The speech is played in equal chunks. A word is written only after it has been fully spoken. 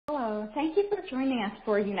Thank you for joining us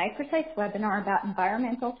for Unite Precis's webinar about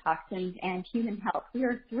environmental toxins and human health. We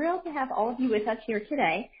are thrilled to have all of you with us here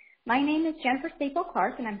today. My name is Jennifer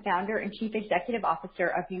Staple-Clark, and I'm founder and Chief Executive Officer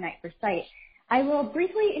of Unite Precise. I will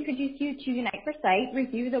briefly introduce you to Unite Precise,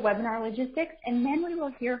 review the webinar logistics, and then we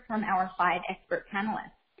will hear from our 5 expert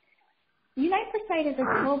panelists. Unite Precise is a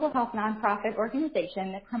global health nonprofit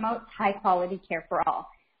organization that promotes high-quality care for all.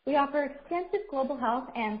 We offer extensive global health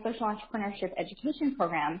and social entrepreneurship education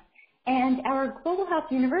programs, and our Global Health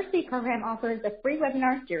University program offers a free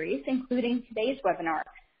webinar series, including today's webinar.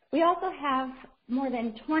 We also have more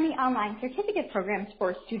than 20 online certificate programs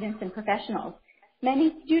for students and professionals.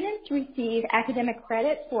 Many students receive academic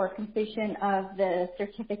credit for completion of the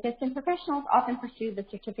certificates, and professionals often pursue the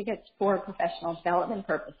certificates for professional development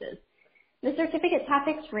purposes. The certificate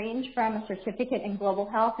topics range from a certificate in global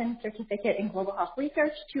health and a certificate in global health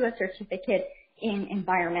research to a certificate in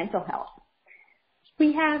environmental health.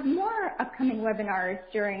 We have more upcoming webinars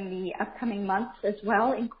during the upcoming months as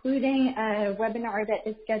well, including a webinar that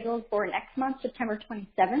is scheduled for next month, September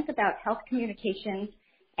 27th, about health communications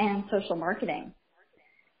and social marketing.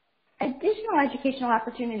 Additional educational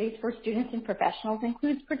opportunities for students and professionals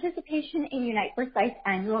includes participation in Unite Precise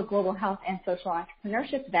annual Global Health and Social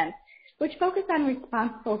Entrepreneurship events, which focus on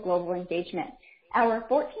responsible global engagement. Our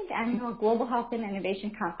 14th annual Global Health and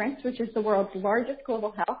Innovation Conference, which is the world's largest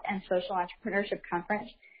global health and social entrepreneurship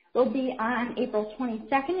conference, will be on April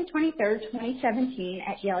 22nd and 23rd, 2017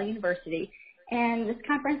 at Yale University. And this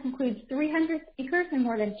conference includes 300 speakers and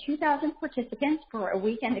more than 2,000 participants for a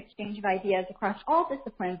weekend exchange of ideas across all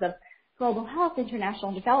disciplines of global health,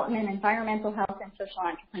 international development, environmental health, and social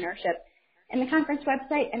entrepreneurship. And the conference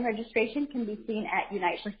website and registration can be seen at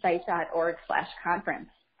uniteprecise.org/conference.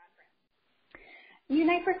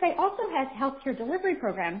 Unite Precise also has healthcare delivery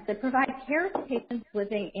programs that provide care to patients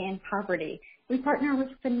living in poverty. We partner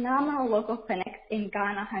with phenomenal local clinics in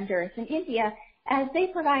Ghana, Honduras, and India as they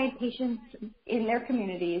provide patients in their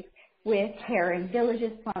communities with care in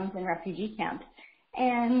villages, slums, and refugee camps.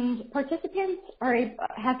 And participants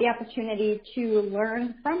have the opportunity to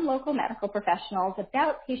learn from local medical professionals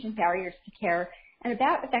about patient barriers to care and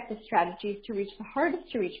about effective strategies to reach the hardest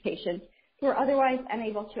to reach patients who are otherwise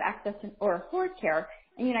unable to access or afford care.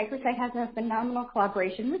 And Unite Precise has a phenomenal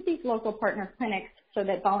collaboration with these local partner clinics so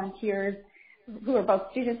that volunteers who are both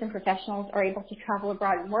students and professionals are able to travel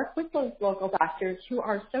abroad and work with those local doctors who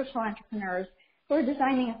are social entrepreneurs who are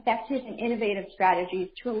designing effective and innovative strategies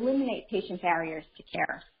to eliminate patient barriers to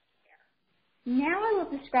care. Now I will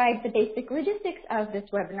describe the basic logistics of this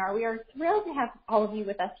webinar. We are thrilled to have all of you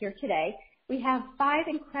with us here today. We have 5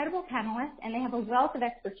 incredible panelists, and they have a wealth of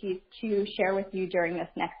expertise to share with you during this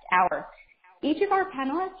next hour. Each of our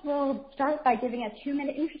panelists will start by giving a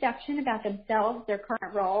 2-minute introduction about themselves, their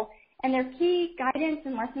current role, and their key guidance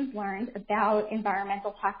and lessons learned about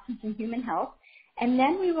environmental toxins and human health. And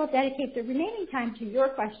then we will dedicate the remaining time to your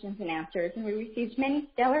questions and answers. And we received many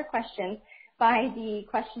stellar questions by the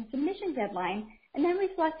question submission deadline. And then we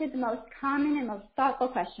selected the most common and most thoughtful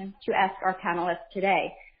questions to ask our panelists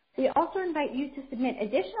today. We also invite you to submit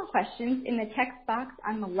additional questions in the text box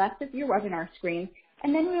on the left of your webinar screen,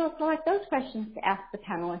 and then we will select those questions to ask the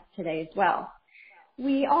panelists today as well.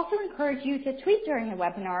 We also encourage you to tweet during the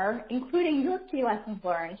webinar, including your key lessons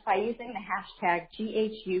learned by using the hashtag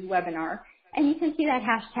GHUWebinar, and you can see that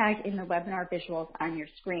hashtag in the webinar visuals on your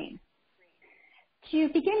screen. To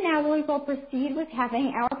begin now, we will proceed with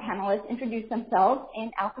having our panelists introduce themselves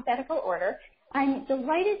in alphabetical order. I'm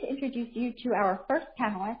delighted to introduce you to our first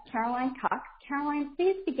panelist, Caroline Cox. Caroline,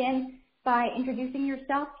 please begin by introducing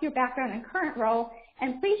yourself, your background and current role,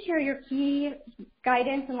 and please share your key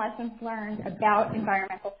guidance and lessons learned about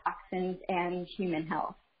environmental toxins and human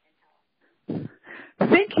health.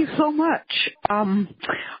 Thank you so much.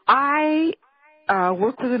 I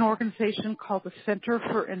work with an organization called the Center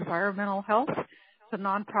for Environmental Health. It's a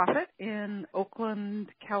nonprofit in Oakland,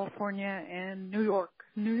 California, and New York.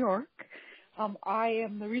 I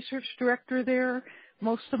am the research director there.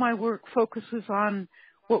 Most of my work focuses on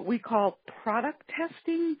what we call product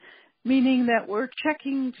testing, meaning that we're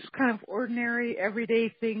checking just kind of ordinary, everyday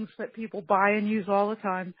things that people buy and use all the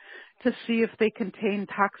time to see if they contain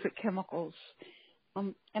toxic chemicals.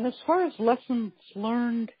 And as far as lessons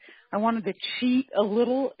learned, I wanted to cheat a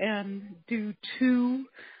little and do 2,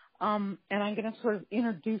 and I'm going to sort of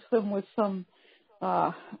introduce them with some,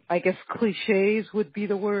 I guess cliches would be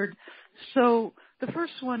the word. So the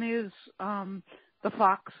first one is the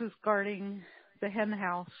fox is guarding the hen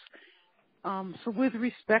house. So with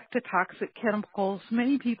respect to toxic chemicals,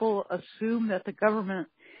 many people assume that the government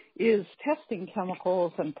is testing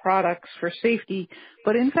chemicals and products for safety.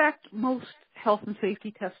 But in fact, most health and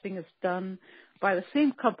safety testing is done by the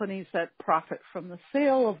same companies that profit from the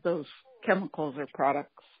sale of those chemicals or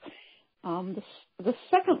products. The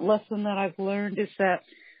second lesson that I've learned is that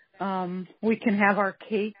we can have our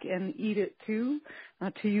cake and eat it too,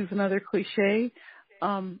 to use another cliche.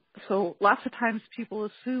 So lots of times people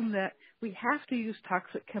assume that we have to use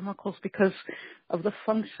toxic chemicals because of the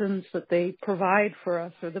functions that they provide for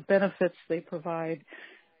us or the benefits they provide.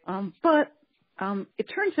 But it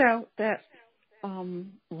turns out that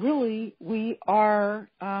really we are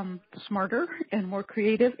smarter and more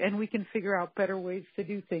creative, and we can figure out better ways to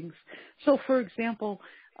do things. So, for example,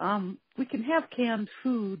 we can have canned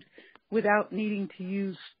food without needing to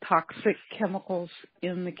use toxic chemicals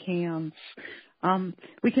in the cans.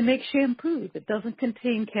 We can make shampoo that doesn't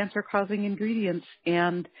contain cancer-causing ingredients,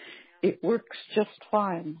 and it works just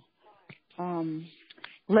fine.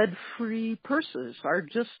 Lead-free purses are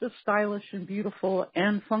just as stylish and beautiful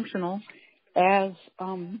and functional as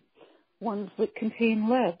ones that contain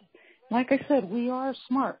lead. Like I said, we are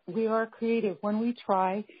smart. We are creative. When we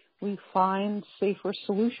try, we find safer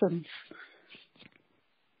solutions.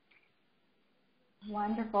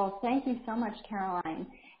 Wonderful. Thank you so much, Caroline.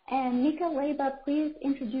 And Nneka, Leiba, please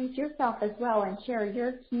introduce yourself as well and share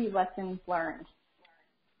your key lessons learned.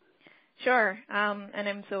 Sure, and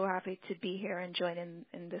I'm so happy to be here and join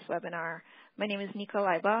in this webinar. My name is Nneka,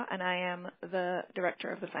 Leiba, and I am the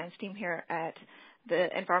director of the science team here at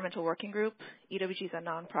the Environmental Working Group. EWG is a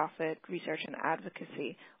nonprofit research and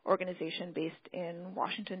advocacy organization based in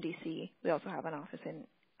Washington, D.C. We also have an office in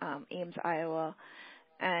Ames, Iowa,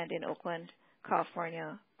 and in Oakland,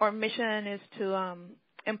 California. Our mission is to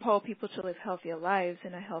empower people to live healthier lives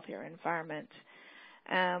in a healthier environment.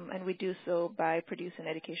 And we do so by producing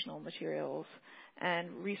educational materials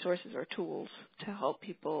and resources or tools to help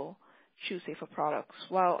people choose safer products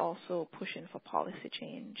while also pushing for policy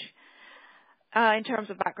change. In terms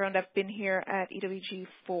of background, I've been here at EWG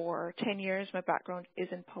for 10 years. My background is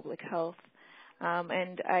in public health,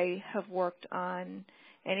 and I have worked on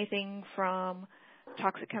anything from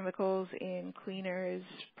toxic chemicals in cleaners,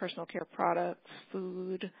 personal care products,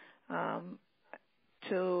 food,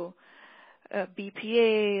 to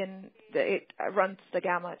BPA, and it runs the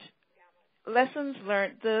gamut. Lessons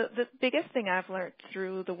learned, the biggest thing I've learned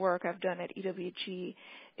through the work I've done at EWG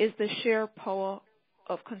is the sheer power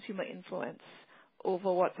of consumer influence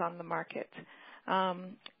over what's on the market.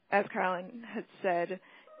 As Caroline had said,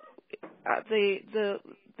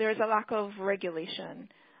 there's a lack of regulation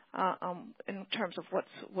in terms of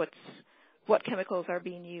what chemicals are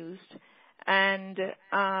being used, and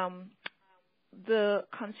the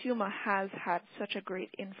consumer has had such a great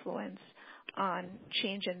influence on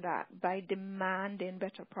changing that by demanding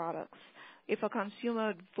better products. If a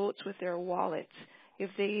consumer votes with their wallet, if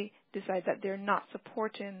they decide that they're not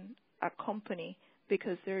supporting a company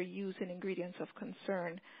because they're using ingredients of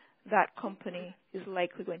concern, that company is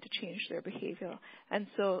likely going to change their behavior. And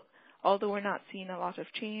so although we're not seeing a lot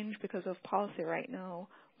of change because of policy right now,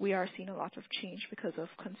 we are seeing a lot of change because of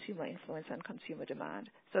consumer influence and consumer demand.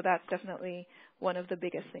 So that's definitely one of the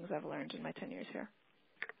biggest things I've learned in my 10 years here.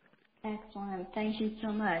 Excellent. Thank you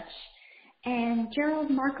so much. And Gerald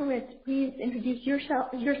Markowitz, please introduce yourself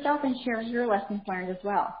and share your lessons learned as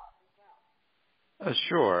well.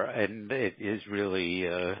 Sure, and it is really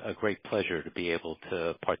a great pleasure to be able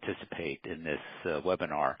to participate in this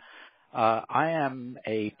webinar. I am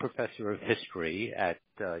a professor of history at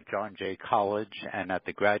John Jay College and at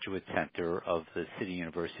the Graduate Center of the City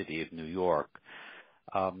University of New York.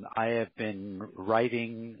 I have been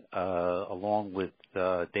writing along with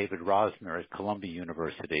David Rosner at Columbia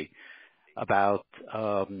University about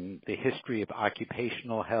the history of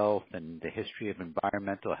occupational health and the history of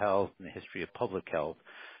environmental health and the history of public health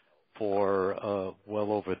for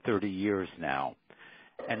well over 30 years now.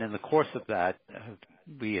 And in the course of that,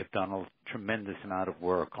 we have done a tremendous amount of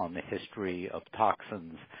work on the history of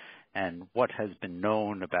toxins and what has been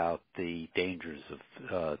known about the dangers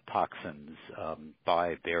of toxins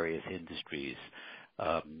by various industries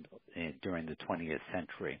during the 20th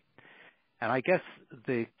century. And I guess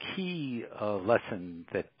the key lesson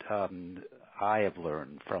that I have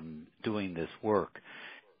learned from doing this work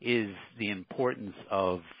is the importance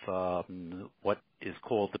of what is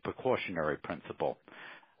called the precautionary principle.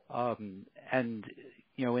 And,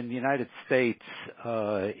 you know, in the United States,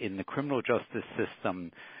 in the criminal justice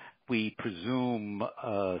system, we presume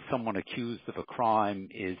someone accused of a crime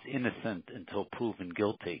is innocent until proven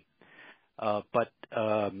guilty. But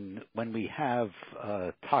when we have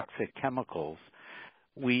toxic chemicals,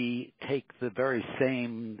 we take the very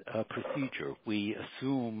same procedure. We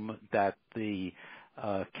assume that the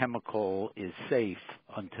chemical is safe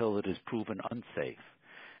until it is proven unsafe.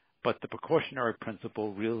 But the precautionary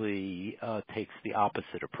principle really takes the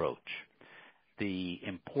opposite approach. The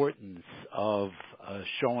importance of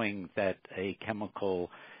showing that a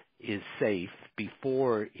chemical is safe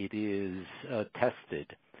before it is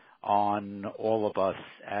tested on all of us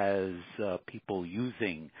as people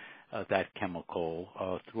using that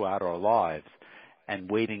chemical throughout our lives, and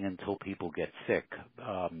waiting until people get sick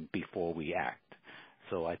before we act.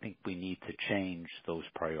 So I think we need to change those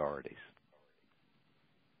priorities.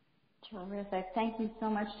 Terrific. Thank you so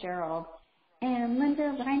much, Gerald. And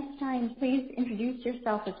Linda Reinstein, please introduce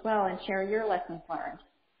yourself as well and share your lessons learned.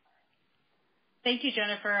 Thank you,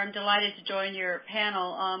 Jennifer. I'm delighted to join your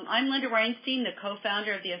panel. I'm Linda Reinstein, the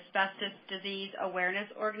co-founder of the Asbestos Disease Awareness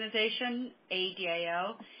Organization,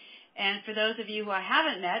 ADAO. And for those of you who I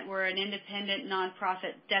haven't met, we're an independent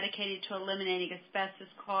nonprofit dedicated to eliminating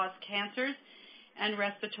asbestos-caused cancers and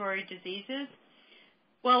respiratory diseases.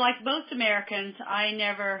 Well, like most Americans, I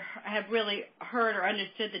never have really heard or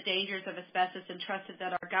understood the dangers of asbestos and trusted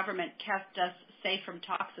that our government kept us safe from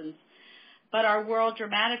toxins. But our world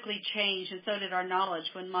dramatically changed, and so did our knowledge,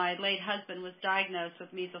 when my late husband was diagnosed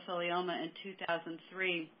with mesothelioma in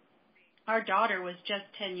 2003. Our daughter was just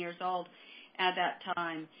 10 years old at that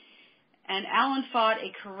time. And Alan fought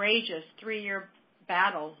a courageous 3-year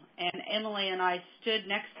battle, and Emily and I stood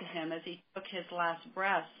next to him as he took his last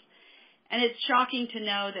breaths. And it's shocking to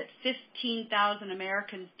know that 15,000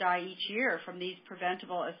 Americans die each year from these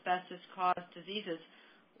preventable asbestos-caused diseases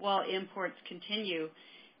while imports continue.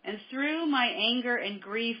 And through my anger and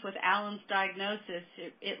grief with Alan's diagnosis,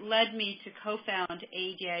 it led me to co-found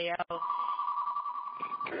ADAO.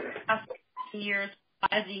 After 15 years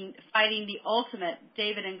fighting the ultimate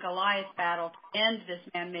David and Goliath battle to end this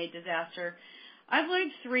man-made disaster, I've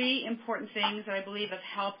learned 3 important things that I believe have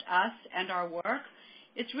helped us and our work.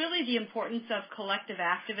 It's really the importance of collective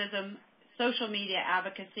activism, social media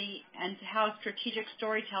advocacy, and how strategic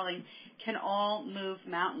storytelling can all move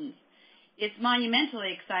mountains. It's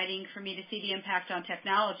monumentally exciting for me to see the impact on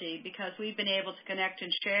technology, because we've been able to connect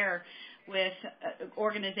and share with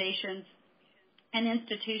organizations and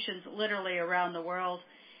institutions literally around the world.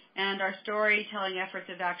 And our storytelling efforts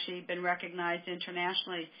have actually been recognized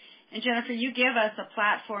internationally. And Jennifer, you give us a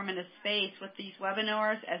platform and a space with these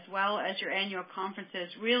webinars as well as your annual conferences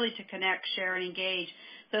really to connect, share, and engage.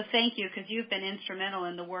 So thank you, because you've been instrumental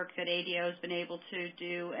in the work that ADO has been able to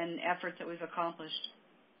do and efforts that we've accomplished.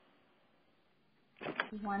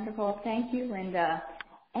 Wonderful. Thank you, Linda.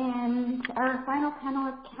 And our final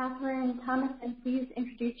panelist, Catherine Thomasson, please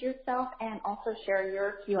introduce yourself and also share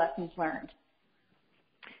your key lessons learned.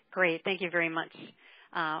 Great. Thank you very much.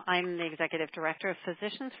 I'm the Executive Director of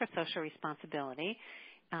Physicians for Social Responsibility.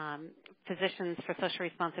 Physicians for Social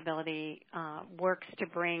Responsibility works to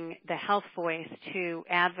bring the health voice to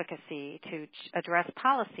advocacy to address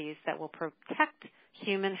policies that will protect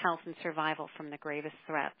human health and survival from the gravest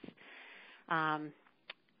threats.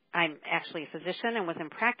 I'm actually a physician and was in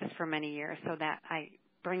practice for many years, so that I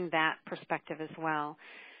bring that perspective as well.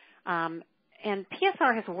 And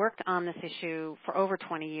PSR has worked on this issue for over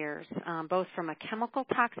 20 years, both from a chemical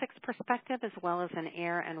toxics perspective as well as an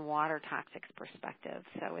air and water toxics perspective.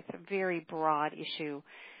 So it's a very broad issue.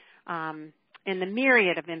 And the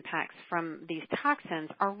myriad of impacts from these toxins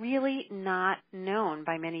are really not known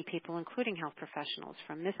by many people, including health professionals,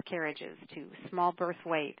 from miscarriages to small birth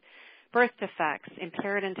weight, birth defects,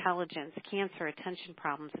 impaired intelligence, cancer, attention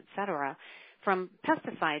problems, etc., from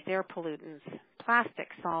pesticides, air pollutants, plastic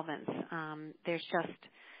solvents. There's just,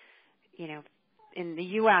 in the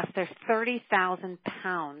U.S., there's 30,000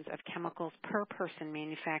 pounds of chemicals per person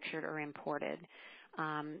manufactured or imported.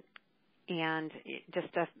 And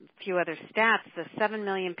just a few other stats, the 7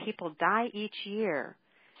 million people die each year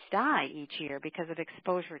because of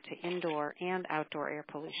exposure to indoor and outdoor air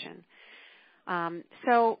pollution.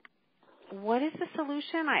 So what is the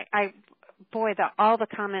solution? All the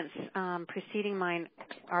comments preceding mine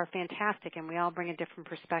are fantastic, and we all bring a different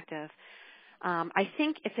perspective. I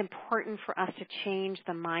think it's important for us to change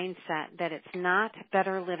the mindset that it's not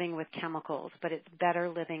better living with chemicals, but it's better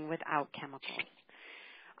living without chemicals.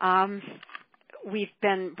 We've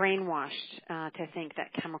been brainwashed to think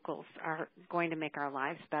that chemicals are going to make our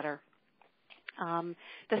lives better.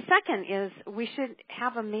 The second is we should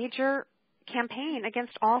have a major campaign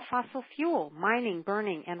against all fossil fuel, mining,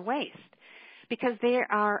 burning, and waste, because they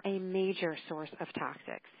are a major source of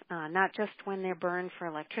toxics, not just when they're burned for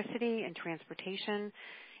electricity and transportation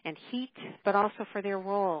and heat, but also for their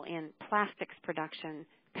role in plastics production,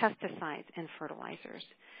 pesticides, and fertilizers.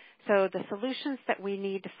 So the solutions that we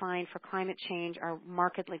need to find for climate change are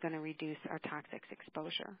markedly going to reduce our toxics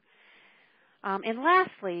exposure. And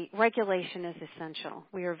lastly, regulation is essential.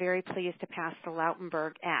 We are very pleased to pass the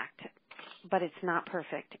Lautenberg Act, but it's not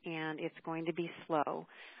perfect, and it's going to be slow.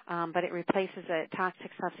 But it replaces a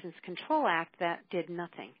Toxic Substance Control Act that did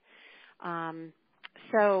nothing.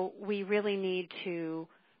 So we really need to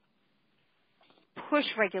push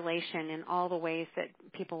regulation in all the ways that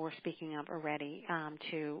people were speaking of already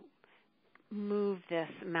to move this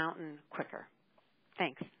mountain quicker.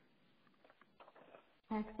 Thanks.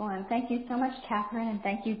 Excellent. Thank you so much, Catherine, and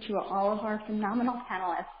thank you to all of our phenomenal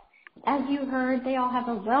panelists. As you heard, they all have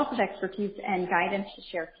a wealth of expertise and guidance to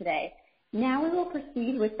share today. Now we will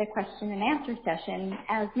proceed with the question and answer session.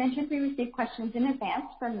 As mentioned, we received questions in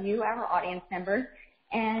advance from you, our audience members.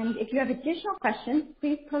 And if you have additional questions,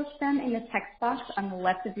 please post them in the text box on the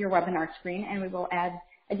left of your webinar screen, and we will add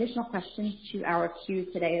additional questions to our queue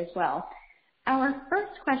today as well. Our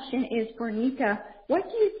first question is for Nneka. What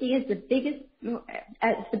do you see as the biggest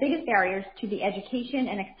barriers to the education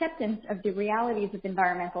and acceptance of the realities of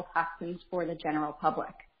environmental toxins for the general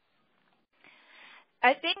public?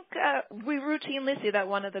 I think we routinely see that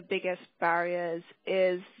one of the biggest barriers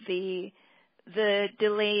is the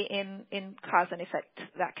delay in cause and effect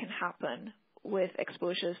that can happen with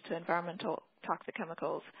exposures to environmental toxic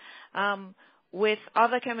chemicals. With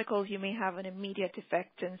other chemicals, you may have an immediate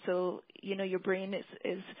effect, and so your brain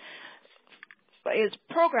is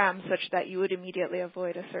programmed such that you would immediately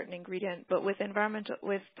avoid a certain ingredient. But with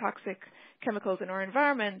toxic chemicals in our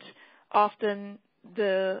environment, often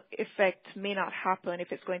the effect may not happen.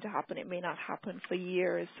 If it's going to happen, it may not happen for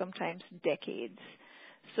years, sometimes decades.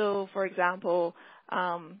 So, for example,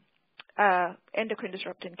 endocrine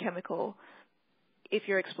disrupting chemical, if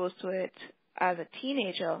you're exposed to it as a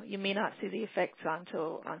teenager, you may not see the effects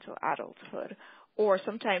until adulthood. Or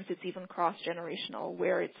sometimes it's even cross-generational,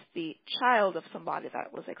 where it's the child of somebody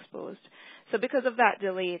that was exposed. So because of that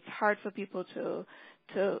delay, it's hard for people to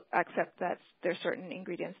accept that there are certain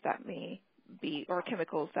ingredients that may be, or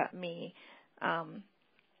chemicals that may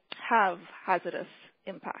have hazardous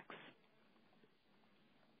impacts.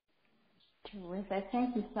 Terrific.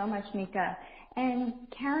 Thank you so much, Nneka. And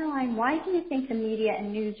Caroline, why do you think the media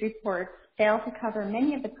and news reports fail to cover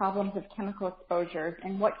many of the problems of chemical exposures,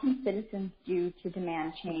 and what can citizens do to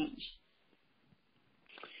demand change?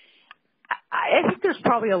 I think there's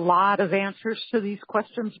probably a lot of answers to these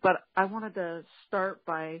questions, but I wanted to start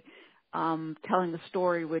by telling a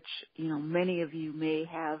story which, many of you may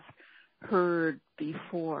have heard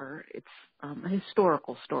before. It's a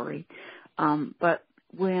historical story. But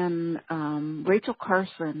when Rachel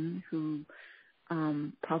Carson, who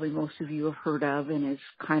probably most of you have heard of and is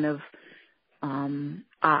kind of,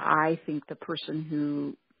 I think, the person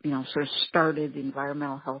who, sort of started the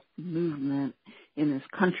environmental health movement in this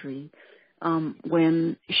country,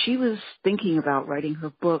 when she was thinking about writing her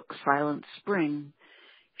book, Silent Spring,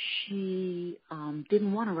 she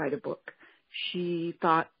didn't want to write a book. She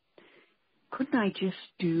thought, couldn't I just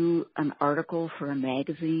do an article for a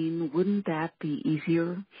magazine? Wouldn't that be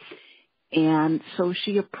easier? And so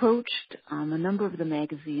she approached a number of the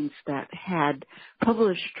magazines that had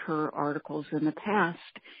published her articles in the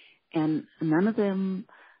past, and none of them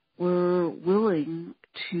were willing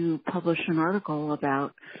to publish an article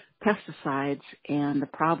about pesticides and the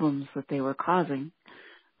problems that they were causing.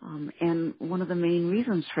 And one of the main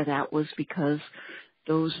reasons for that was because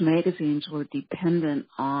those magazines were dependent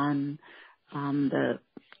on the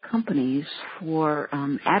companies for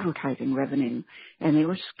advertising revenue, and they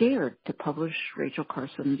were scared to publish Rachel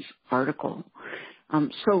Carson's article.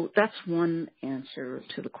 So that's one answer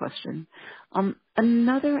to the question.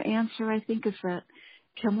 Another answer, I think, is that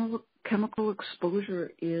chemical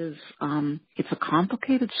exposure is it's a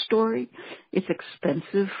complicated story. It's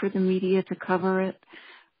expensive for the media to cover it.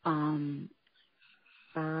 I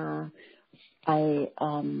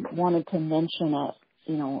wanted to mention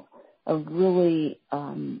a really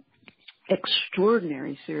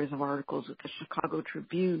extraordinary series of articles that the Chicago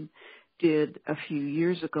Tribune did a few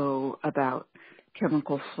years ago about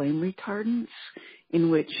chemical flame retardants, in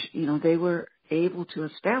which, they were able to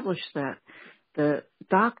establish that the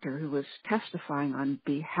doctor who was testifying on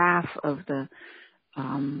behalf of the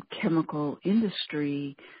chemical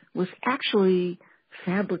industry was actually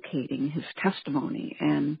fabricating his testimony,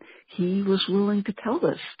 and he was willing to tell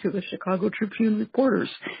this to the Chicago Tribune reporters,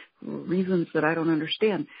 reasons that I don't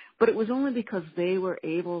understand. But it was only because they were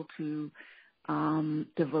able to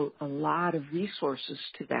devote a lot of resources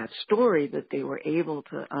to that story that they were able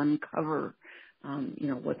to uncover,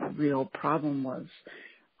 what the real problem was.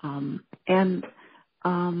 And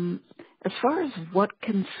As far as what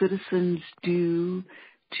can citizens do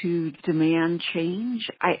to demand change,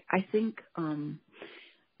 I think,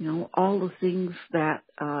 all the things that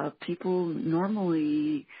people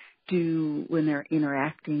normally do when they're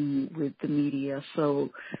interacting with the media. So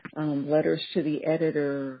letters to the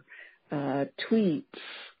editor, tweets,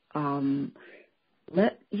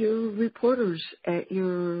 let your reporters at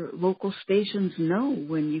your local stations know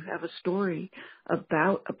when you have a story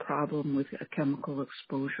about a problem with a chemical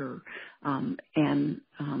exposure.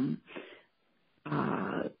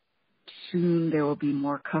 Soon there will be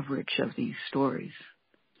more coverage of these stories.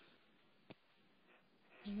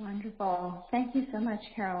 Wonderful. Thank you so much,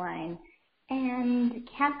 Caroline. And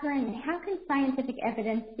Catherine, how can scientific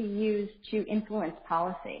evidence be used to influence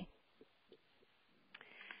policy?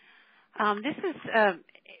 This is a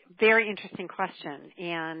very interesting question,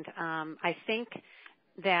 and I think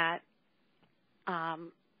that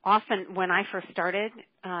often when I first started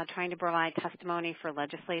trying to provide testimony for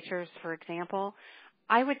legislatures, for example,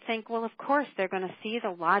 I would think, well, of course, they're going to see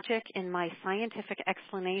the logic in my scientific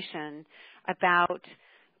explanation about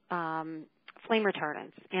flame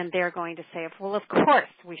retardants, and they're going to say, well, of course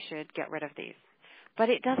we should get rid of these. But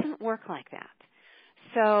it doesn't work like that.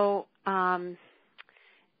 So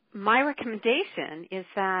my recommendation is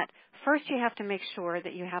that first you have to make sure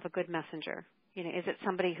that you have a good messenger. Is it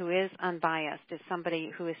somebody who is unbiased? Is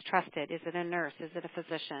somebody who is trusted? Is it a nurse? Is it a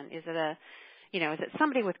physician? Is it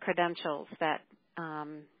somebody with credentials that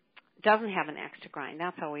doesn't have an axe to grind?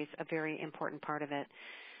 That's always a very important part of it.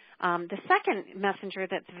 The second messenger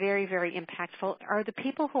that's very, very impactful are the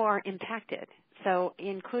people who are impacted. So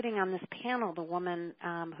including on this panel, the woman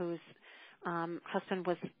whose husband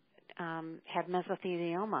had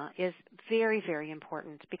mesothelioma is very, very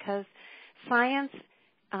important because science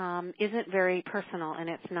isn't very personal and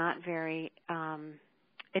it's not very,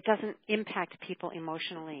 it doesn't impact people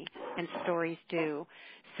emotionally, and stories do.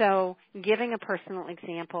 So giving a personal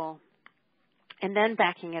example and then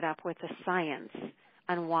backing it up with the science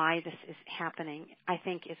on why this is happening, I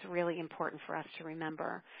think is really important for us to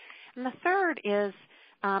remember. And the third is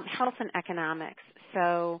health and economics.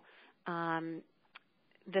 So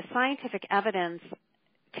the scientific evidence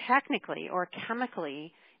technically or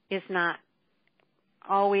chemically is not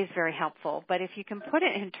always very helpful, but if you can put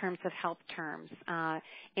it in terms of health terms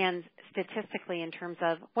and statistically in terms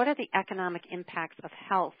of what are the economic impacts of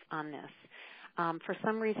health on this, for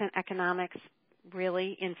some reason economics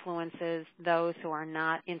really influences those who are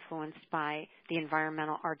not influenced by the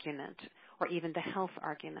environmental argument or even the health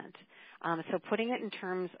argument. So putting it in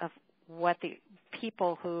terms of what the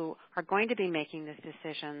people who are going to be making these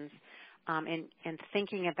decisions and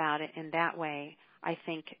thinking about it in that way, I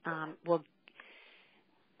think will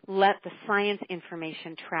let the science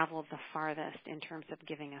information travel the farthest in terms of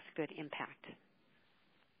giving us good impact.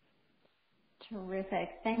 Terrific.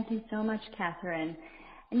 Thank you so much, Catherine.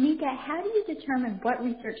 Nneka, how do you determine what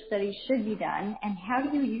research studies should be done, and how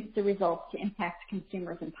do you use the results to impact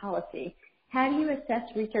consumers and policy? How do you assess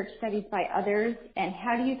research studies by others, and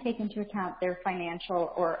how do you take into account their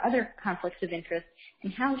financial or other conflicts of interest,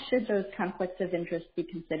 and how should those conflicts of interest be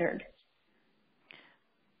considered?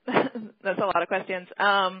 That's a lot of questions.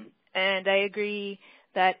 And I agree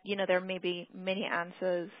that, there may be many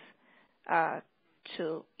answers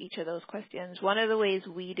to each of those questions. One of the ways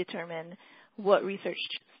we determine what research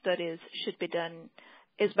studies should be done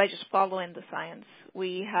is by just following the science.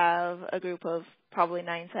 We have a group of probably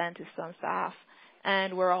 9 scientists on staff,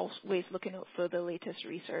 and we're always looking out for the latest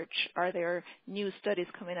research. Are there new studies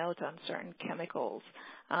coming out on certain chemicals?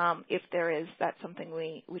 If there is, that's something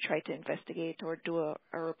we try to investigate or do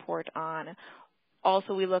a report on.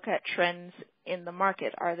 Also, we look at trends in the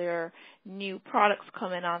market. Are there new products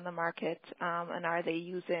coming on the market, and are they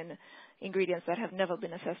using ingredients that have never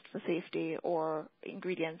been assessed for safety or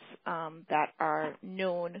ingredients that are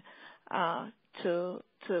known to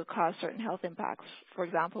cause certain health impacts? For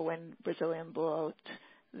example, when Brazilian blowout,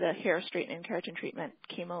 the hair straightening keratin treatment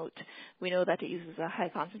came out, we know that it uses a high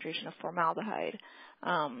concentration of formaldehyde,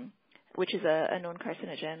 which is a known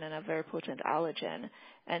carcinogen and a very potent allergen.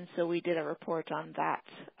 And so we did a report on that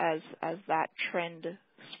as that trend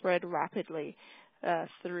spread rapidly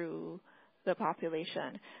through the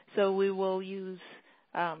population. So we will use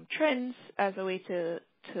trends as a way to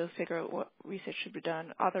figure out what research should be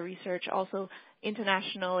done. Other research also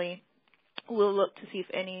internationally, we'll look to see if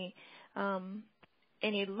any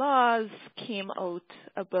laws came out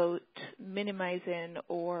about minimizing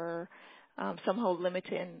or somehow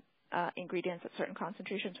limiting ingredients at certain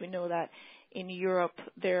concentrations. We know that in Europe,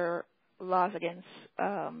 their laws against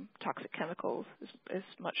toxic chemicals is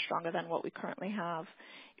much stronger than what we currently have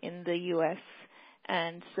in the U.S.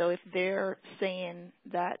 And so if they're saying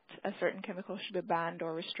that a certain chemical should be banned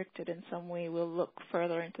or restricted in some way, we'll look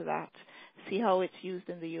further into that, see how it's used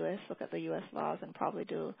in the U.S., look at the U.S. laws, and probably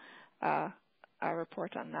do a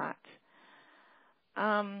report on that.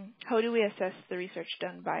 How do we assess the research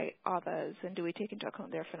done by others, and do we take into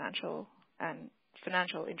account their financial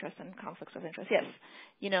interest and conflicts of interest? Yes.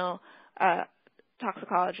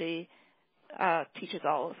 Toxicology teaches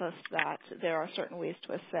all of us that there are certain ways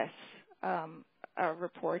to assess a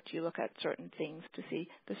report. You look at certain things to see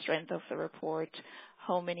the strength of the report,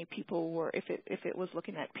 how many people were, if it was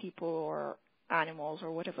looking at people or animals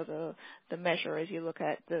or whatever the measure is, you look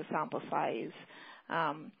at the sample size.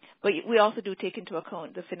 But we also do take into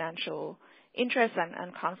account the financial interest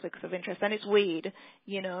and conflicts of interest, and it's weighed.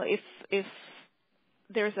 If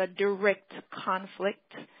there's a direct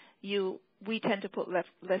conflict, we tend to put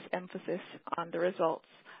less emphasis on the results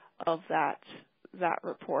of that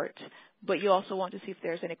report. But you also want to see if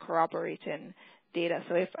there's any corroborating data.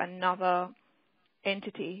 So if another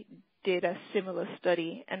entity did a similar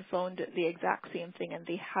study and found the exact same thing and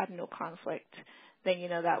they had no conflict, then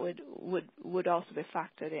that would also be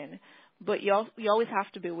factored in. But you always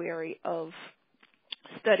have to be wary of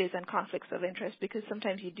studies and conflicts of interest, because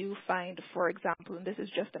sometimes you do find, for example, and this is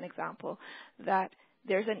just an example, that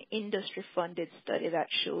there's an industry-funded study that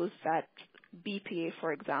shows that BPA,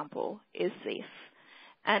 for example, is safe.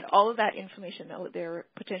 And all of that information out there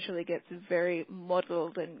potentially gets very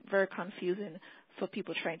muddled and very confusing for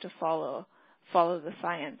people trying to follow the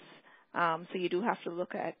science. So you do have to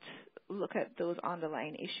look at those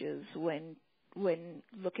underlying issues when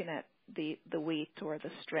looking at the weight or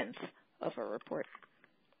the strength of a report.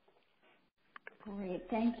 Great,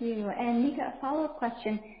 thank you. And Nneka, a follow-up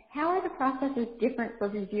question. How are the processes different for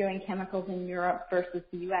reviewing chemicals in Europe versus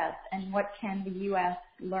the U.S., and what can the U.S.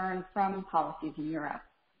 learn from policies in Europe?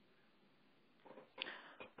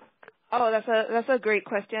 Oh, that's a great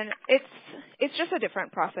question. It's just a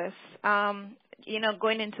different process.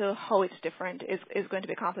 Going into how it's different is going to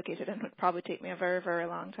be complicated and would probably take me a very, very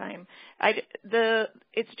long time.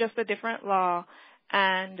 It's just a different law,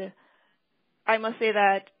 and I must say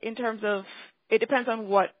that in terms of, it depends on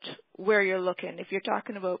where you're looking. If you're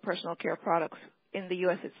talking about personal care products in the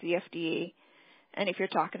U.S., it's the FDA, and if you're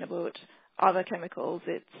talking about other chemicals,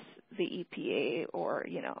 it's the EPA or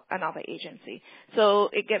another agency. So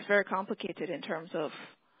it gets very complicated in terms of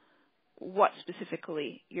what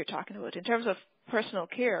specifically you're talking about. In terms of personal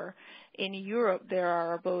care, in Europe there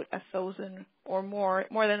are about 1,000 or more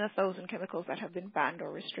than 1,000 chemicals that have been banned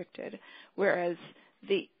or restricted, whereas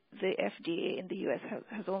the FDA in the U.S.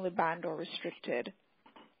 has only banned or restricted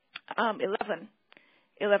 11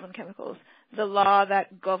 chemicals. The law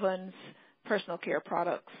that governs personal care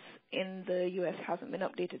products in the U.S. hasn't been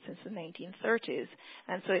updated since the 1930s,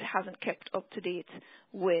 and so it hasn't kept up to date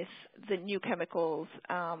with the new chemicals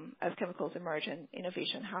as chemicals emerge and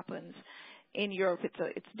innovation happens. In Europe,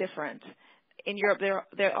 it's different. In Europe,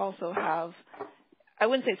 they also have, I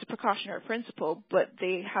wouldn't say it's a precautionary principle, but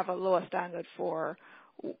they have a lower standard for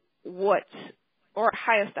or a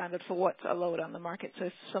higher standard for what's allowed on the market. So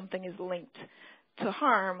if something is linked to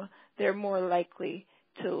harm, they're more likely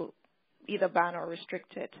to either ban or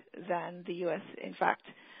restrict it than the U.S. In fact,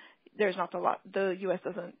 there's not a lot. The U.S.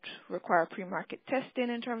 doesn't require pre-market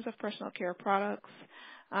testing in terms of personal care products.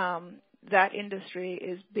 That industry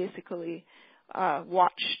is basically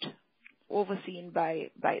watched, overseen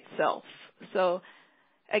by itself. So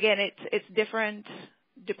again, it's different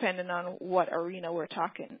depending on what arena we're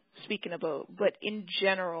speaking about. But in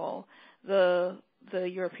general, the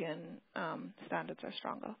European standards are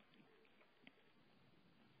stronger.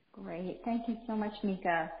 Great. Thank you so much,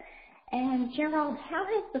 Nneka. And Gerald, how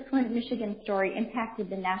has the Flint, Michigan story impacted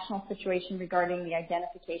the national situation regarding the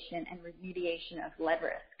identification and remediation of lead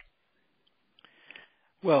risk?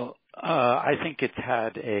 Well, I think it's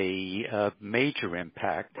had a major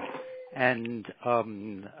impact, and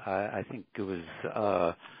I think it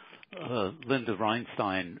was Linda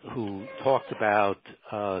Reinstein who talked about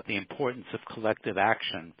the importance of collective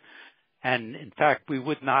action. And in fact, we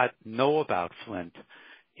would not know about Flint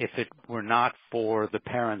if it were not for the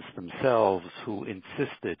parents themselves who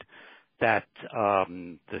insisted that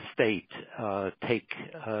the state take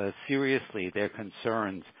seriously their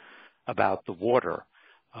concerns about the water.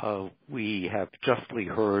 We have justly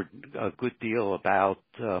heard a good deal about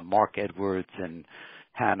Mark Edwards and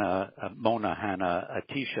Mona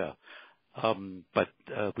Atisha, but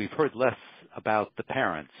we've heard less about the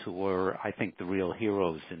parents, who were, I think, the real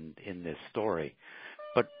heroes in this story.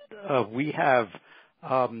 But we have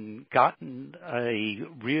gotten a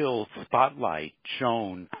real spotlight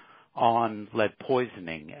shown on lead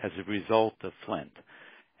poisoning as a result of Flint.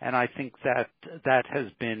 And I think that has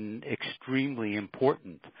been extremely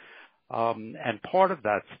important. And part of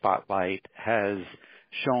that spotlight has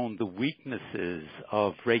shown the weaknesses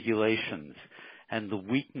of regulations and the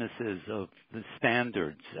weaknesses of the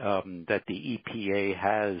standards that the EPA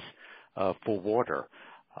has for water.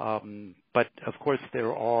 But, of course,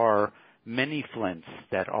 there are many Flints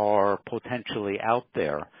that are potentially out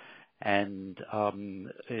there, and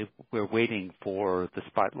we're waiting for the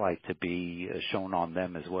spotlight to be shown on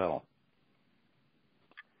them as well.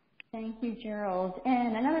 Thank you, Gerald.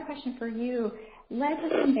 And another question for you. Lead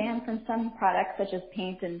has been banned from some products such as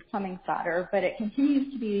paint and plumbing solder, but it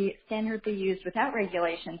continues to be standardly used without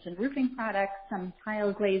regulations in roofing products, some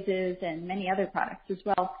tile glazes, and many other products as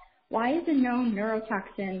well. Why is a known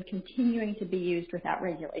neurotoxin continuing to be used without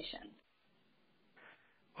regulations?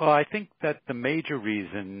 Well, I think that the major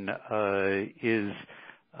reason is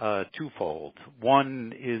twofold.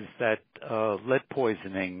 One is that lead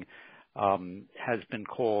poisoning has been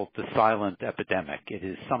called the silent epidemic. It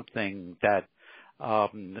is something that,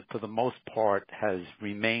 for the most part, has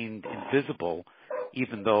remained invisible,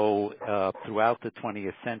 even though throughout the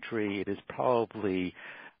 20th century it is probably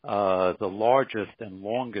the largest and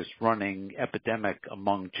longest-running epidemic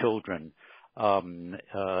among children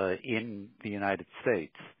in the United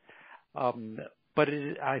States. But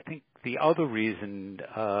I think the other reason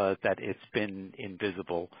that it's been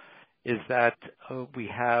invisible is that we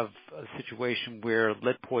have a situation where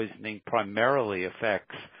lead poisoning primarily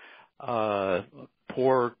affects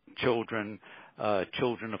poor children,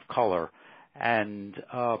 children of color, and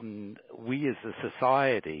we as a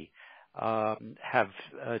society have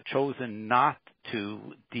chosen not to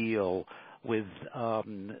deal with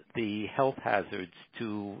the health hazards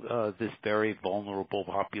to this very vulnerable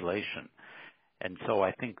population. And so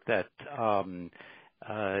I think that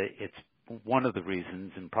it's one of the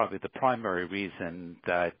reasons, and probably the primary reason,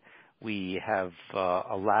 that we have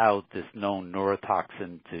allowed this known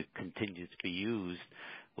neurotoxin to continue to be used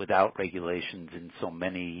without regulations in so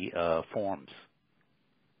many forms.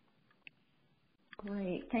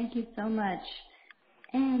 Great. Thank you so much.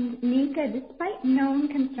 And Nneka, despite known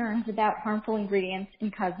concerns about harmful ingredients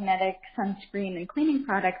in cosmetic, sunscreen, and cleaning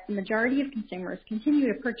products, the majority of consumers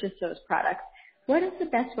continue to purchase those products. What is the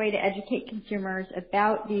best way to educate consumers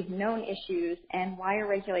about these known issues, and why are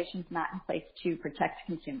regulations not in place to protect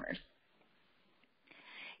consumers?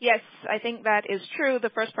 Yes, I think that is true. The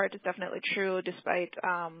first part is definitely true. Despite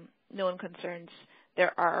known concerns,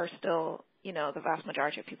 there are still, the vast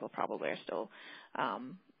majority of people probably are still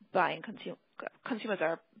consumers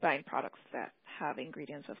are buying products that have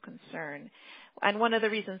ingredients of concern. And one of the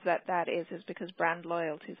reasons that is because brand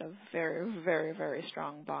loyalty is a very, very, very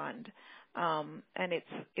strong bond. And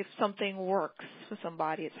if something works for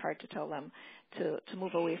somebody, it's hard to tell them to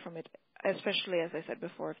move away from it, especially, as I said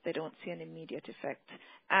before, if they don't see an immediate effect.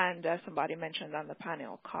 And as somebody mentioned on the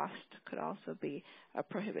panel, cost could also be a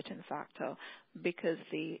prohibiting factor, because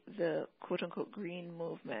the quote-unquote green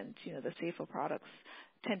movement, the safer products,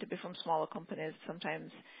 tend to be from smaller companies.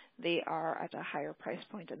 Sometimes they are at a higher price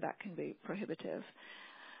point, and that can be prohibitive.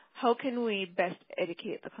 How can we best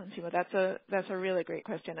educate the consumer? That's a really great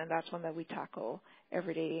question, and that's one that we tackle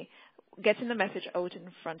every day. Getting the message out in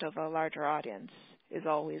front of a larger audience is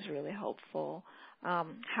always really helpful.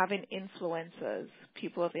 Having influencers,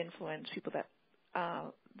 people of influence, people that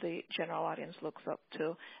the general audience looks up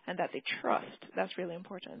to and that they trust, that's really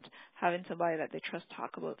important. Having somebody that they trust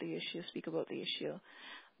talk about the issue, speak about the issue.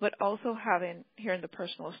 But also hearing the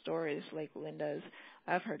personal stories like Linda's.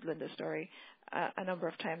 I've heard Linda's story a number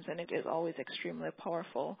of times, and it is always extremely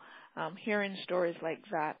powerful. Hearing stories like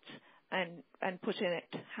that and putting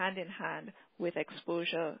it hand in hand with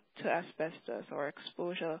exposure to asbestos or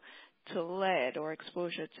exposure to lead or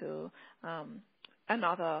exposure to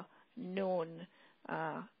another known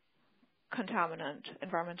contaminant,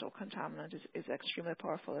 environmental contaminant is extremely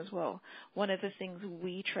powerful as well. One of the things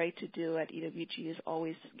we try to do at EWG is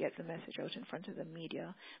always get the message out in front of the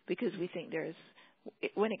media, because we think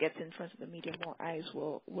when it gets in front of the media, more eyes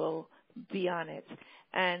will be on it.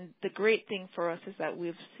 And the great thing for us is that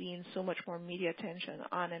we've seen so much more media attention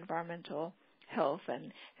on environmental health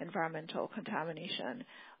and environmental contamination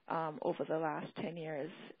over the last 10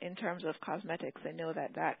 years. In terms of cosmetics, I know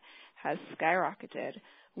that has skyrocketed.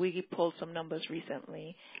 We pulled some numbers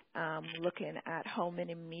recently looking at how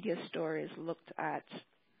many media stories looked at,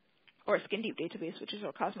 or Skin Deep database, which is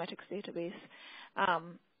our cosmetics database,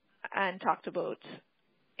 and talked about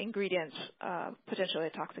ingredients, potentially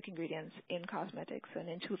toxic ingredients in cosmetics. And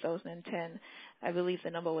in 2010, I believe the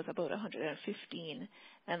number was about 115.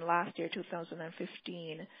 And last year,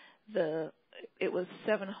 2015, it was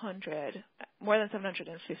 700, more than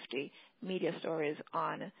 750 media stories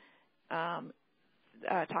on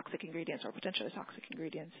toxic ingredients or potentially toxic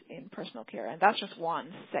ingredients in personal care. And that's just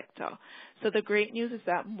one sector. So the great news is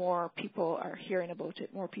that more people are hearing about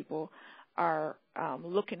it, more people are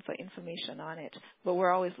looking for information on it, but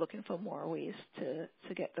we're always looking for more ways to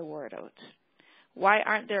get the word out. Why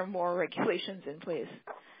aren't there more regulations in place?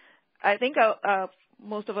 I think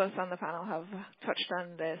most of us on the panel have touched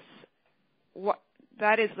on this.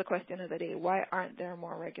 That is the question of the day. Why aren't there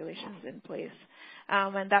more regulations in place?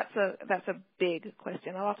 And that's a big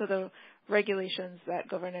question. A lot of the regulations that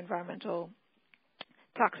govern environmental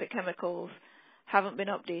toxic chemicals haven't been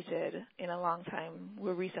updated in a long time.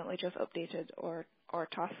 We recently just updated our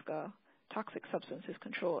TSCA, Toxic Substances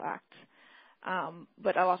Control Act.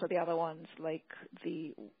 But a lot of the other ones, like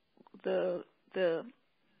the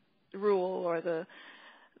rule or the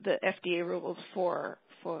FDA rules for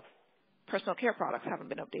personal care products haven't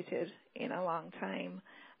been updated in a long time.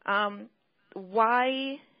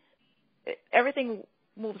 Why everything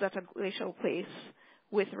moves at a glacial pace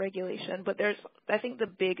with regulation, but I think the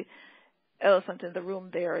big elephant in the room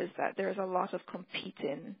there is that there's a lot of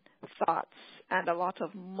competing thoughts and a lot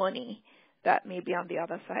of money that may be on the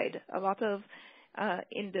other side. A lot of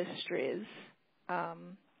industries,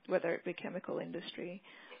 whether it be chemical industry,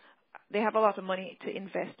 they have a lot of money to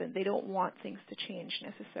invest and they don't want things to change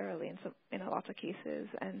necessarily in a lot of cases.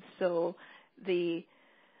 And so the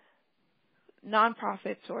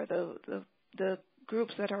nonprofits or the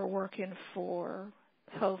groups that are working for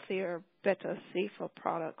healthier, better, safer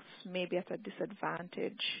products may be at a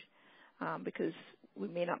disadvantage because we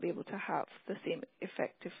may not be able to have the same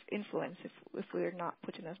effective influence if we're not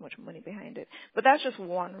putting as much money behind it. But that's just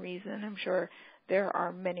one reason. I'm sure there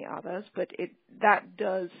are many others, but that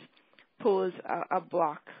does pose a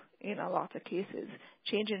block in a lot of cases.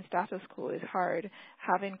 Changing status quo is hard.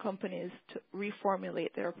 Having companies to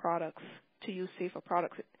reformulate their products to use safer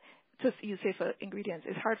ingredients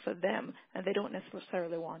is hard for them, and they don't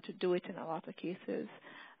necessarily want to do it in a lot of cases.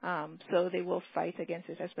 So they will fight against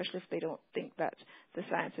it, especially if they don't think that the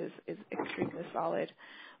science is extremely solid.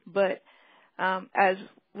 But as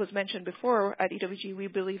was mentioned before, at EWG, we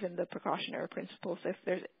believe in the precautionary principles. If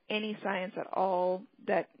there's any science at all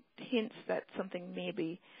that hints that something may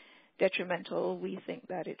be detrimental, we think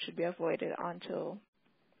that it should be avoided until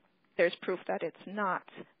there's proof that it's not,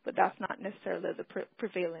 but that's not necessarily the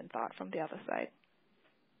prevailing thought from the other side.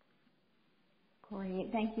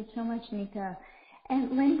 Great. Thank you so much, Nneka.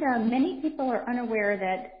 And Linda, many people are unaware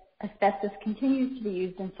that asbestos continues to be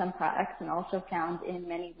used in some products and also found in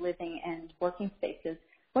many living and working spaces.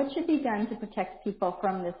 What should be done to protect people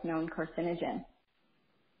from this known carcinogen?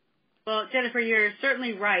 Well, Jennifer, you're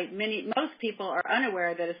certainly right. Most people are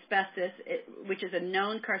unaware that asbestos, which is a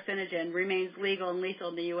known carcinogen, remains legal and lethal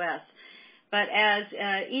in the U.S. But as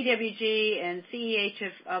EWG and CEH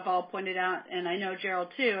have all pointed out, and I know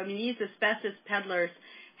Gerald too, these asbestos peddlers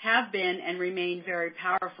have been and remain very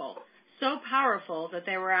powerful. So powerful that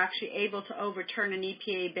they were actually able to overturn an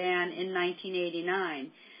EPA ban in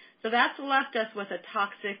 1989. So that's left us with a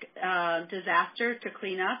toxic disaster to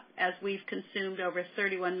clean up, as we've consumed over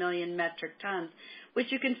 31 million metric tons,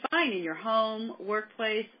 which you can find in your home,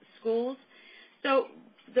 workplace, schools. So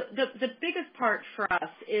the biggest part for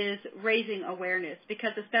us is raising awareness,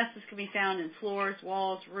 because asbestos can be found in floors,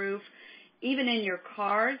 walls, roof, even in your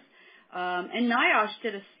cars. And NIOSH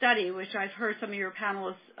did a study, which I've heard some of your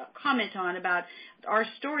panelists comment on, about our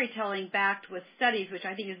storytelling backed with studies, which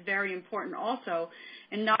I think is very important also.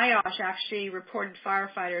 And NIOSH actually reported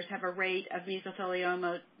firefighters have a rate of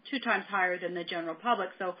mesothelioma 2 times higher than the general public.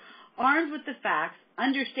 So armed with the facts,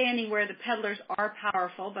 understanding where the peddlers are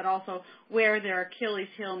powerful, but also where their Achilles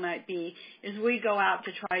heel might be, is we go out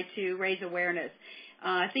to try to raise awareness.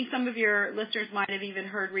 I think some of your listeners might have even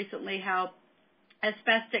heard recently how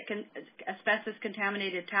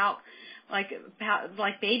asbestos-contaminated talc, like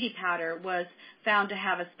baby powder, was found to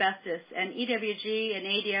have asbestos. And EWG and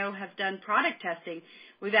ADO have done product testing.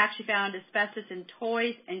 We've actually found asbestos in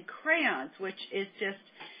toys and crayons, which is just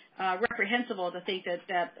reprehensible to think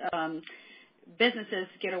that businesses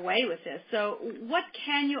get away with this. So what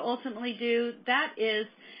can you ultimately do? That is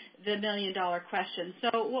the million-dollar question.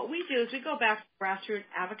 So what we do is we go back to grassroots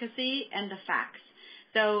advocacy and the facts.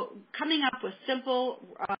 So coming up with simple,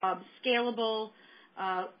 scalable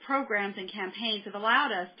programs and campaigns have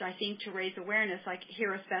allowed us, I think, to raise awareness, like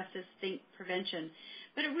Hear Asbestos, Think Prevention.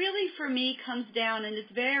 But it really, for me, comes down, and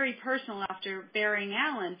it's very personal after burying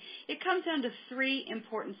Alan, it comes down to three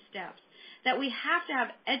important steps. That we have to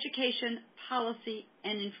have education, policy,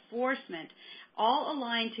 and enforcement all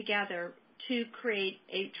aligned together to create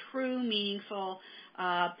a true, meaningful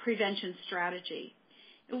prevention strategy.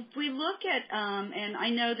 If we look at, and I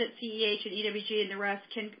know that CEH and EWG and the rest,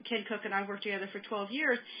 Ken Cook and I worked together for 12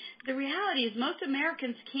 years, the reality is most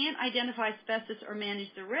Americans can't identify asbestos or manage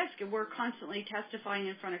the risk, and we're constantly testifying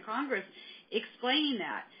in front of Congress explaining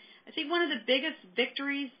that. I think one of the biggest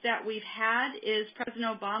victories that we've had is President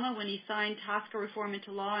Obama when he signed TSCA reform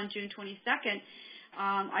into law on June 22nd.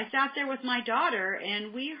 I sat there with my daughter,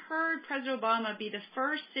 and we heard President Obama be the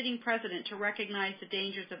first sitting president to recognize the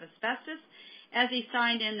dangers of asbestos as he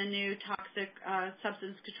signed in the new Toxic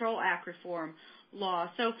Substance Control Act reform law.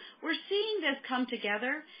 So we're seeing this come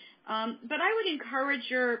together, but I would encourage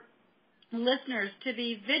your listeners to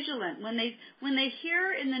be vigilant when they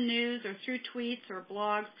hear in the news or through tweets or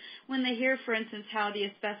blogs, when they hear, for instance, how the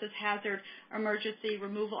Asbestos Hazard Emergency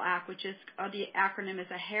Removal Act, which is the acronym is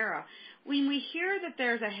AHERA, when we hear that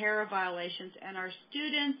there's AHERA violations and our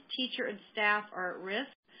students, teacher, and staff are at risk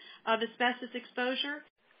of asbestos exposure,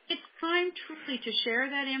 it's time truly to share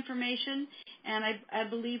that information, and I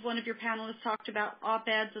believe one of your panelists talked about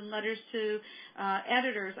op-eds and letters to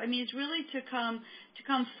editors. I mean, it's really to come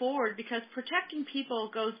forward, because protecting people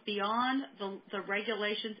goes beyond the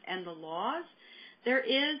regulations and the laws. There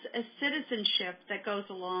is a citizenship that goes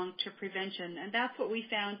along to prevention, and that's what we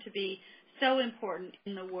found to be so important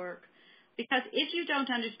in the work. Because if you don't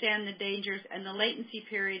understand the dangers, and the latency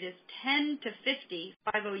period is 10 to 50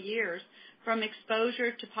 years, from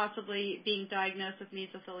exposure to possibly being diagnosed with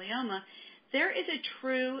mesothelioma, there is a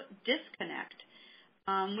true disconnect.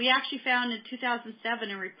 We actually found in 2007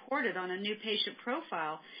 and reported on a new patient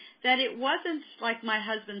profile that it wasn't like my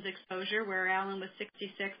husband's exposure, where Alan was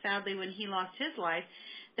 66, sadly, when he lost his life,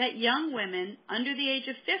 that young women under the age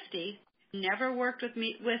of 50 who never worked with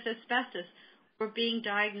asbestos were being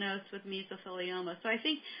diagnosed with mesothelioma. So I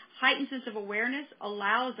think heightened sense of awareness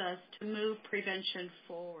allows us to move prevention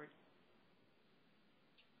forward.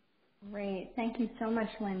 Great. Thank you so much,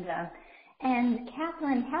 Linda. And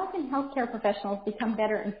Catherine, how can healthcare professionals become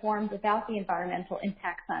better informed about the environmental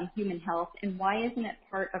impacts on human health, and why isn't it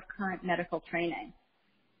part of current medical training?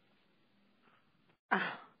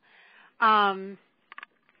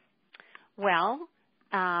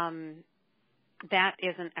 That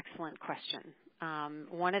is an excellent question.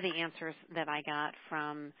 One of the answers that I got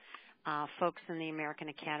from folks in the American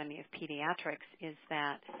Academy of Pediatrics is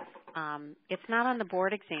that it's not on the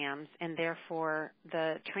board exams, and therefore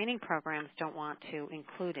the training programs don't want to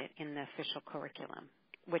include it in the official curriculum,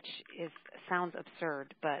 which sounds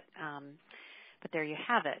absurd, but there you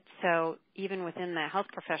have it. So even within the health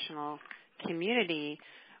professional community,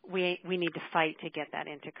 we need to fight to get that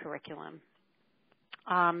into curriculum.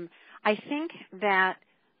 I think that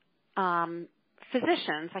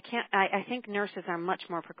physicians, I think nurses are much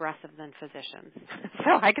more progressive than physicians.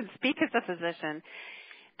 So I can speak as a physician.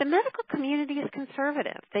 The medical community is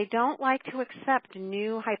conservative. They don't like to accept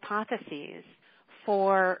new hypotheses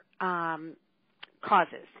for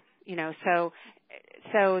causes. So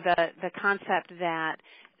the concept that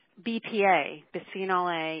BPA, bisphenol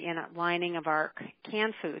A, in a lining of our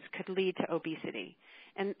canned foods could lead to obesity.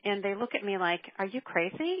 And they look at me like, are you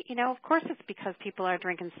crazy? Of course it's because people are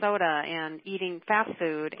drinking soda and eating fast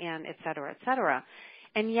food and et cetera, et cetera.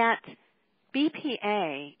 And yet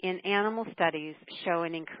BPA in animal studies show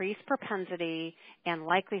an increased propensity and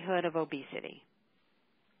likelihood of obesity.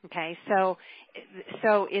 Okay, so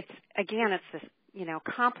it's this,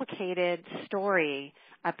 complicated story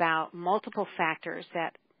about multiple factors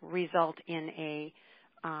that result in a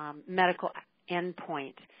medical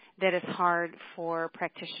endpoint that is hard for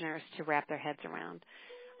practitioners to wrap their heads around.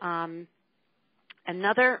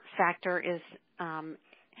 Another factor is,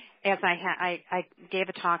 as I gave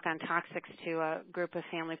a talk on toxics to a group of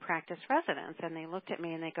family practice residents, and they looked at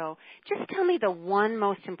me and they go, just tell me the one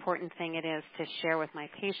most important thing it is to share with my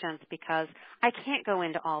patients, because I can't go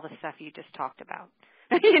into all the stuff you just talked about.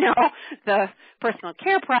 The personal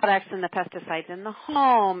care products and the pesticides in the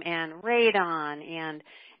home and radon and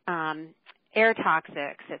air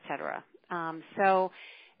toxics, et cetera. So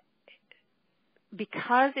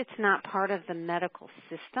because it's not part of the medical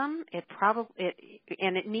system,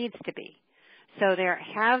 and it needs to be. So there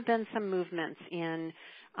have been some movements in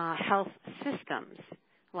health systems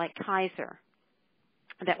like Kaiser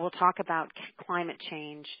that will talk about climate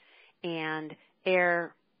change and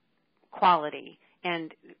air quality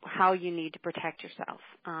and how you need to protect yourself.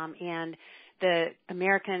 And the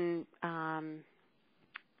American, the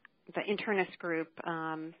internist group,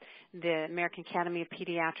 the American Academy of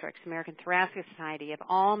Pediatrics, American Thoracic Society have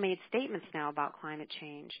all made statements now about climate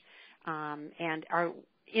change, and are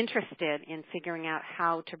interested in figuring out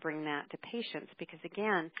how to bring that to patients. Because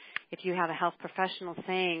again, if you have a health professional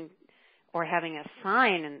saying, or having a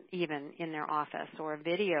sign even in their office, or a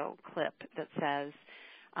video clip that says,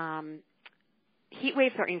 heat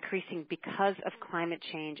waves are increasing because of climate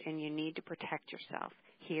change and you need to protect yourself,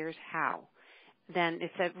 here's how, then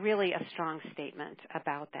it's really a strong statement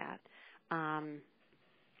about that.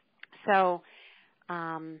 So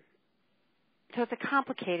it's a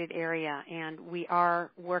complicated area, and we are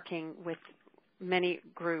working with many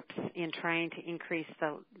groups in trying to increase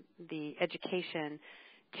the education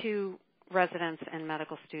to residents and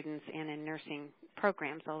medical students and in nursing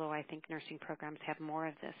programs, although I think nursing programs have more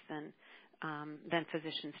of this than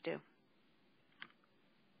physicians do.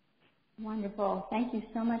 Wonderful. Thank you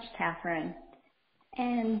so much, Catherine.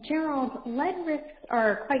 And Gerald, lead risks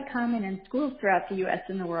are quite common in schools throughout the U.S.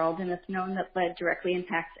 and the world, and it's known that lead directly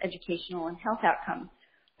impacts educational and health outcomes.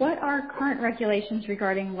 What are current regulations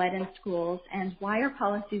regarding lead in schools, and why are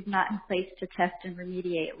policies not in place to test and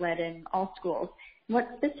remediate lead in all schools? What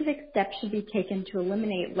specific steps should be taken to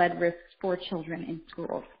eliminate lead risks for children in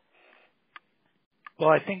schools? Well,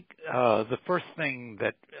 I think the first thing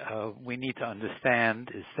that we need to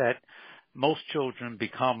understand is that most children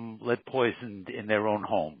become lead poisoned in their own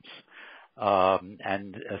homes,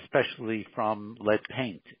 and especially from lead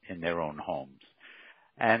paint in their own homes.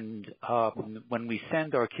 And when we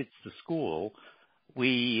send our kids to school,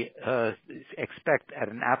 we expect at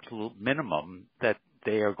an absolute minimum that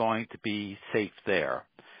they are going to be safe there.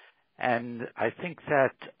 And I think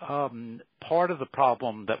that part of the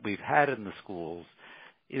problem that we've had in the schools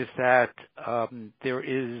is that there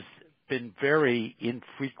is been very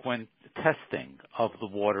infrequent testing of the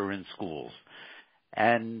water in schools.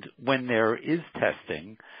 And when there is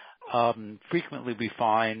testing, frequently we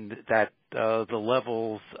find that the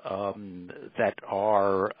levels that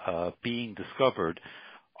are being discovered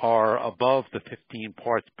are above the 15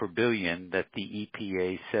 parts per billion that the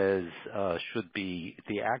EPA says should be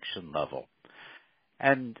the action level.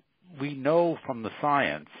 And we know from the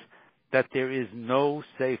science that there is no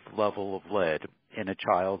safe level of lead in a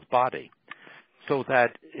child's body. So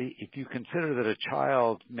that if you consider that a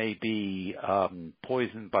child may be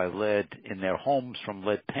poisoned by lead in their homes from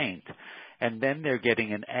lead paint, and then they're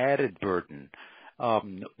getting an added burden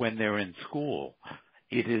when they're in school,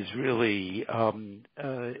 it is really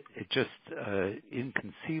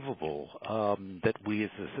inconceivable that we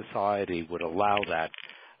as a society would allow that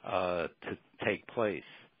to take place.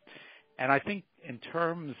 And I think in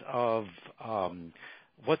terms of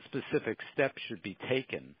what specific steps should be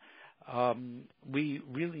taken, we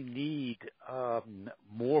really need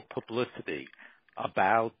more publicity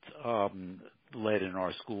about lead in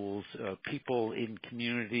our schools. People in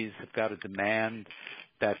communities have got to demand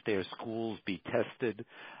that their schools be tested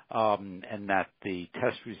and that the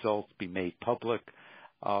test results be made public,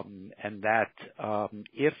 and that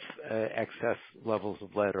if excess levels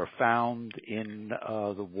of lead are found in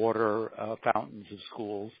the water fountains of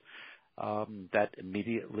schools, that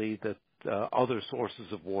immediately other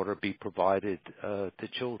sources of water be provided to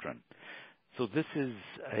children. So this is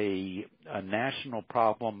a national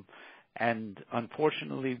problem, and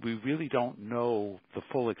unfortunately we really don't know the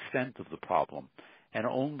full extent of the problem, and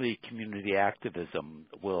only community activism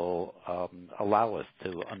will allow us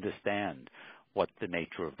to understand what the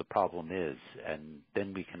nature of the problem is, and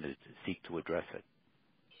then we can seek to address it.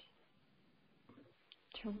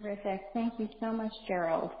 Terrific. Thank you so much,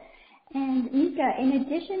 Gerald. And Nneka, in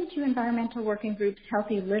addition to environmental working groups'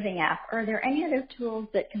 Healthy Living app, are there any other tools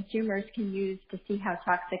that consumers can use to see how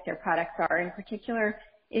toxic their products are? In particular,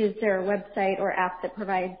 is there a website or app that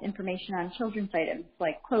provides information on children's items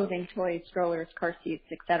like clothing, toys, strollers, car seats,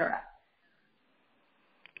 etc.?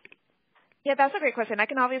 Yeah, that's a great question. I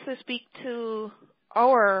can obviously speak to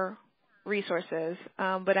our resources,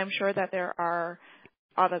 but I'm sure that there are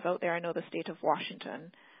others out there. I know the state of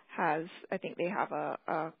Washington has, I think they have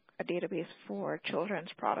a database for children's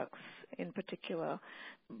products in particular.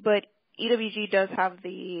 But EWG does have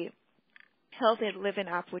the Healthy Living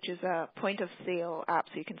app, which is a point-of-sale app,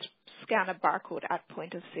 so you can scan a barcode at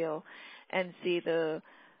point of sale and see the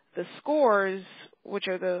scores, which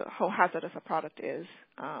are how hazardous a product is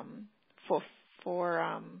for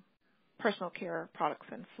personal care products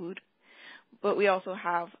and food. But we also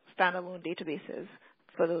have standalone databases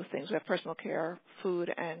for those things. We have personal care,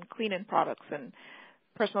 food, and cleaning products, and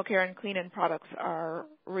personal care and cleaning products are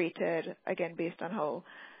rated, again, based on how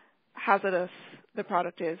hazardous the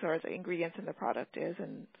product is or the ingredients in the product is.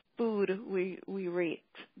 And food, we rate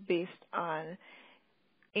based on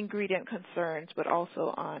ingredient concerns, but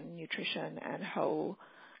also on nutrition and how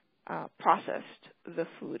processed the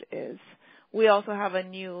food is. We also have a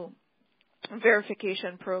new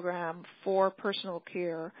verification program for personal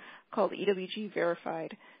care called EWG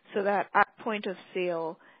Verified, so that at point of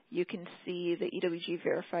sale you can see the EWG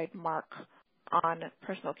Verified mark on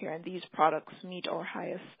personal care, and these products meet our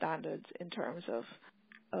highest standards in terms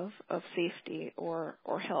of safety or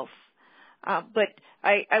health. But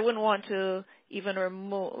I wouldn't want to even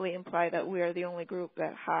remotely imply that we are the only group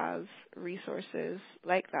that has resources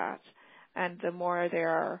like that, and the more there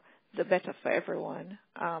are, the better for everyone.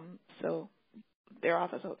 So there are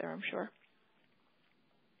others out there, I'm sure.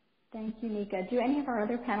 Thank you, Nneka. Do any of our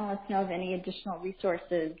other panelists know of any additional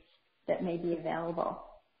resources that may be available?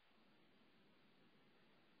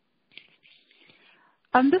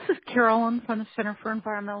 This is Carolyn from the Center for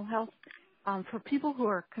Environmental Health. For people who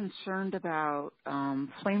are concerned about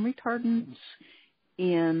flame retardants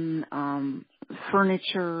in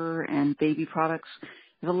furniture and baby products,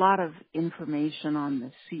 there's a lot of information on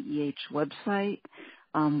the CEH website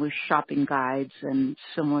with shopping guides and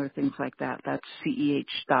similar things like that. That's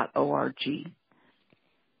ceh.org.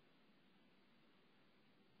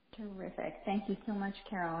 Terrific. Thank you so much,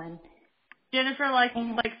 Carolyn. Jennifer, like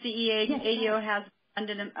CEH, yes, ADO has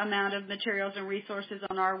an amount of materials and resources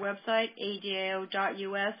on our website,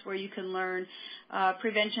 adao.us, where you can learn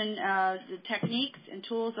prevention techniques and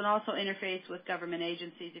tools, and also interface with government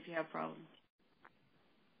agencies if you have problems.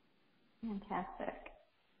 Fantastic.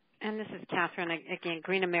 And this is Catherine. Again,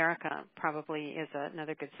 Green America probably is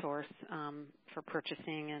another good source for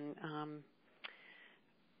purchasing and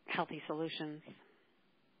healthy solutions.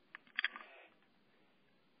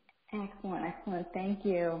 Excellent. Thank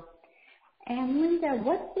you. And Linda,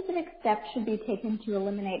 what specific steps should be taken to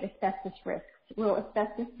eliminate asbestos risks? Will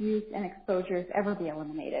asbestos use and exposures ever be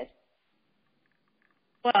eliminated?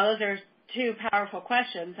 Well, those are two powerful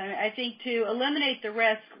questions. I think to eliminate the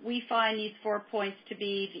risk, we find these 4 points to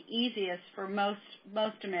be the easiest for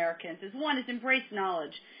most Americans. One is embrace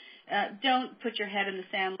knowledge. Don't put your head in the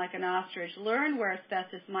sand like an ostrich. Learn where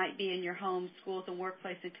asbestos might be in your home, schools, and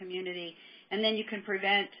workplace and community, and then you can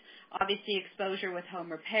prevent, obviously, exposure with home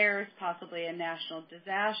repairs, possibly a national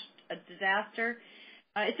disaster.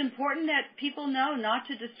 It's important that people know not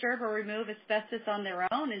to disturb or remove asbestos on their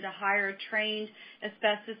own and to hire a trained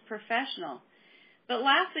asbestos professional. But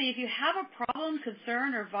lastly, if you have a problem,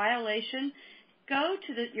 concern, or violation, go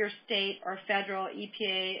to your state or federal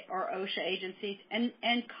EPA or OSHA agencies and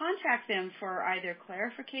contact them for either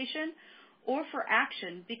clarification or for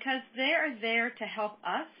action, because they are there to help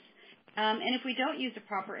us. And if we don't use the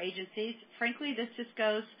proper agencies, frankly, this just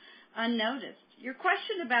goes unnoticed. Your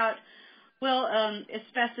question about will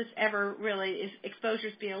asbestos ever really,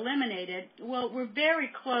 exposures be eliminated? Well, we're very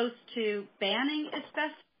close to banning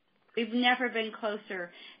asbestos. We've never been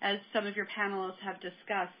closer, as some of your panelists have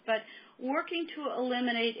discussed. But working to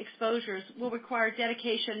eliminate exposures will require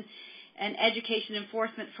dedication and education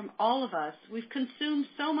enforcement from all of us. We've consumed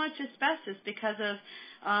so much asbestos because of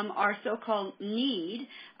our so-called need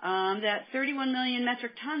that 31 million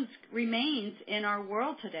metric tons remains in our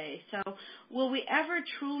world today. So will we ever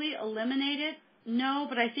truly eliminate it? No,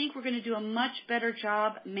 but I think we're going to do a much better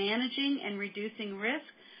job managing and reducing risk,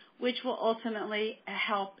 which will ultimately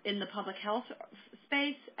help in the public health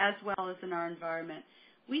space as well as in our environment.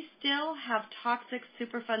 We still have toxic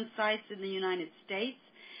Superfund sites in the United States,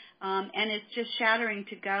 and it's just shattering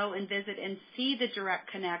to go and visit and see the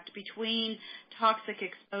direct connect between toxic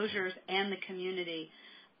exposures and the community.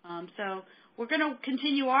 So we're going to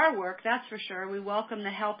continue our work, that's for sure. We welcome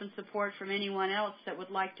the help and support from anyone else that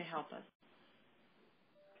would like to help us.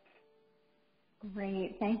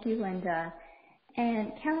 Great. Thank you, Linda.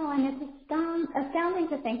 And Caroline, it's astounding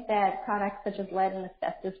to think that products such as lead and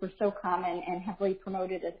asbestos were so common and heavily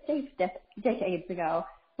promoted as safe decades ago.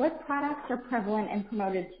 What products are prevalent and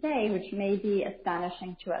promoted today, which may be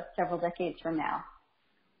astonishing to us several decades from now?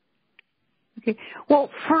 Okay. Well,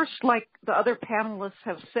 first, like the other panelists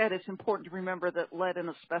have said, it's important to remember that lead and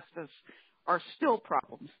asbestos are still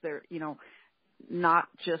problems. They're, not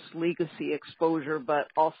just legacy exposure, but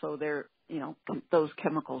also they're, those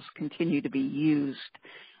chemicals continue to be used.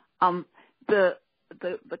 The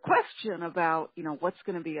question about, what's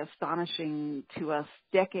going to be astonishing to us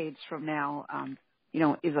decades from now,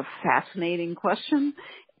 is a fascinating question.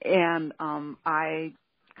 And I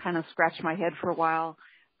kind of scratched my head for a while.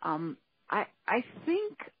 I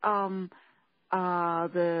think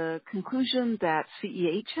the conclusion that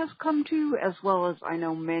CEH has come to, as well as I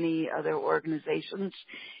know many other organizations,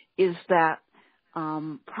 is that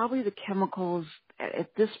probably the chemicals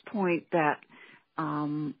at this point that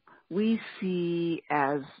we see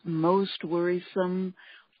as most worrisome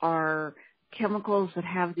are chemicals that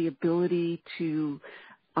have the ability to,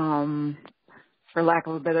 for lack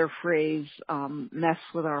of a better phrase, mess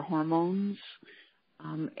with our hormones.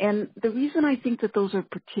 And the reason I think that those are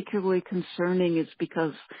particularly concerning is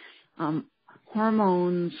because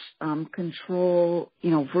hormones control,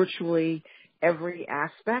 virtually every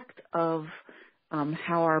aspect of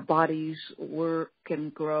how our bodies work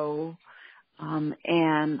and grow.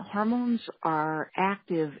 And hormones are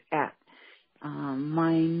active at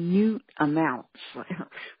minute amounts.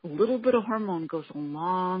 A little bit of hormone goes a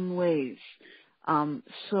long ways.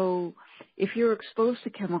 So if you're exposed to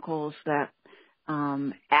chemicals that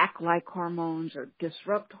act like hormones or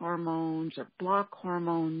disrupt hormones or block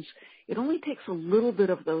hormones, it only takes a little bit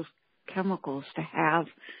of those chemicals to have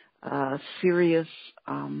a serious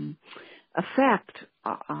effect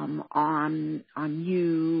on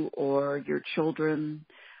you or your children.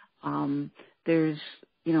 There's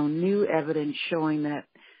new evidence showing that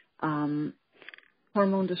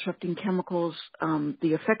hormone disrupting chemicals,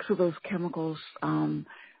 the effects of those chemicals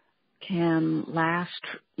can last,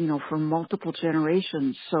 for multiple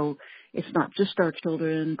generations. So it's not just our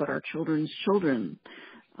children, but our children's children.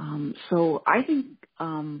 So I think,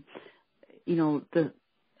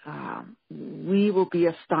 we will be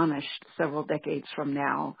astonished several decades from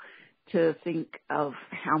now to think of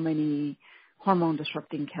how many hormone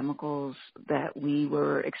disrupting chemicals that we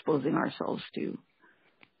were exposing ourselves to.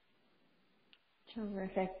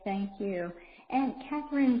 Terrific. Thank you. And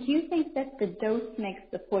Catherine, do you think that the dose makes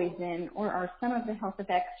the poison, or are some of the health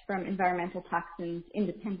effects from environmental toxins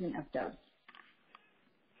independent of dose?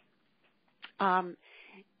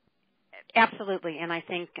 Absolutely. And I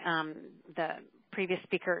think the previous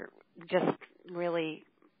speaker just really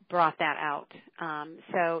brought that out.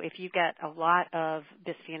 So if you get a lot of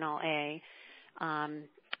bisphenol A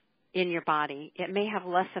in your body, it may have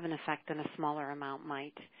less of an effect than a smaller amount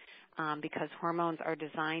might. Because hormones are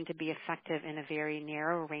designed to be effective in a very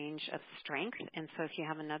narrow range of strength. And so if you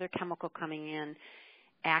have another chemical coming in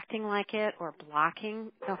acting like it or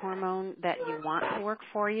blocking the hormone that you want to work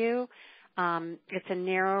for you, it's a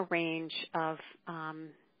narrow range of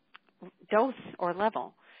dose or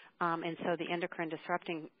level. And so the endocrine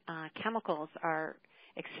disrupting chemicals are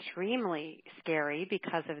extremely scary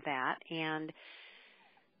because of that. And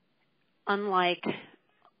unlike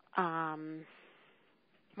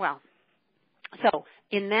so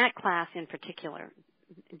in that class in particular,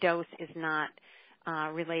 dose is not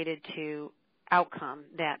related to outcome,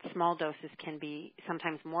 that small doses can be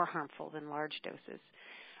sometimes more harmful than large doses.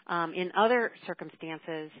 In other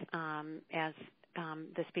circumstances, as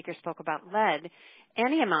the speaker spoke about lead,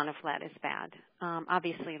 any amount of lead is bad.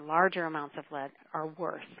 Obviously, larger amounts of lead are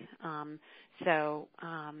worse.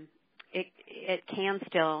 It can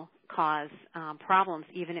still cause problems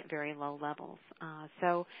even at very low levels.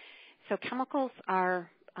 So chemicals are,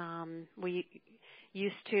 we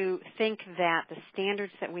used to think that the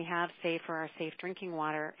standards that we have, say, for our Safe Drinking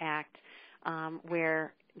Water Act,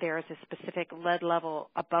 where there is a specific lead level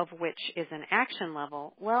above which is an action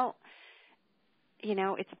level, well,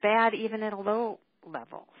 it's bad even at a low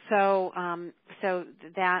level. So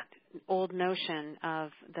that old notion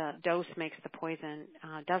of the dose makes the poison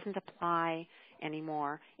doesn't apply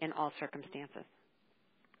anymore in all circumstances.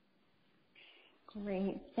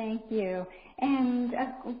 Great, thank you. And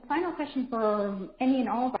a final question for any and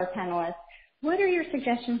all of our panelists. What are your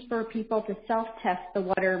suggestions for people to self-test the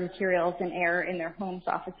water, materials, and air in their homes,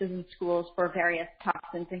 offices, and schools for various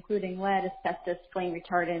toxins, including lead, asbestos, flame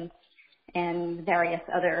retardants, and various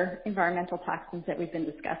other environmental toxins that we've been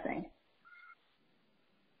discussing?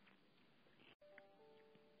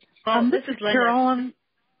 This is Linda. Gerald.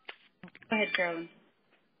 Go ahead, Gerald.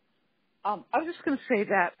 I was just going to say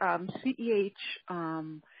that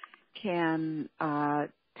CEH can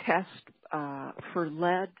test for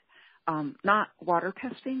lead, not water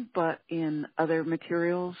testing, but in other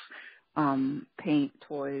materials, paint,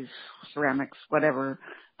 toys, ceramics, whatever,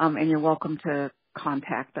 and you're welcome to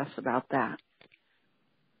contact us about that.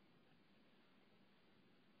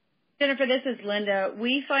 Jennifer, this is Linda.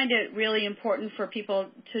 We find it really important for people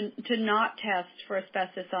to not test for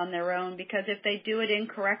asbestos on their own, because if they do it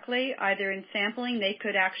incorrectly, either in sampling, they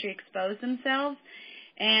could actually expose themselves.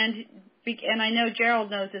 And and I know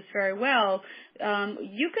Gerald knows this very well,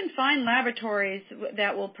 you can find laboratories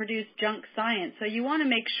that will produce junk science. So you want to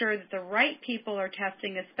make sure that the right people are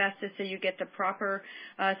testing asbestos so you get the proper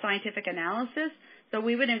scientific analysis. So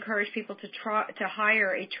we would encourage people to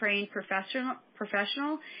hire a trained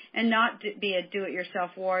professional and not be a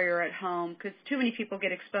do-it-yourself warrior at home, because too many people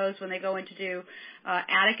get exposed when they go in to do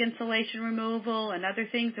attic insulation removal and other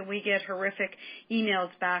things, and we get horrific emails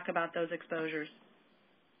back about those exposures.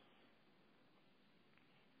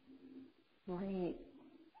 Great.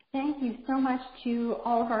 Thank you so much to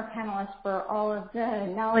all of our panelists for all of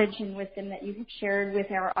the knowledge and wisdom that you have shared with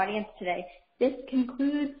our audience today. This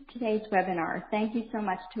concludes today's webinar. Thank you so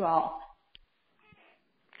much to all.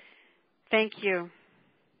 Thank you.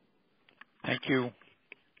 Thank you.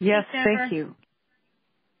 Yes, Thanks, thank you.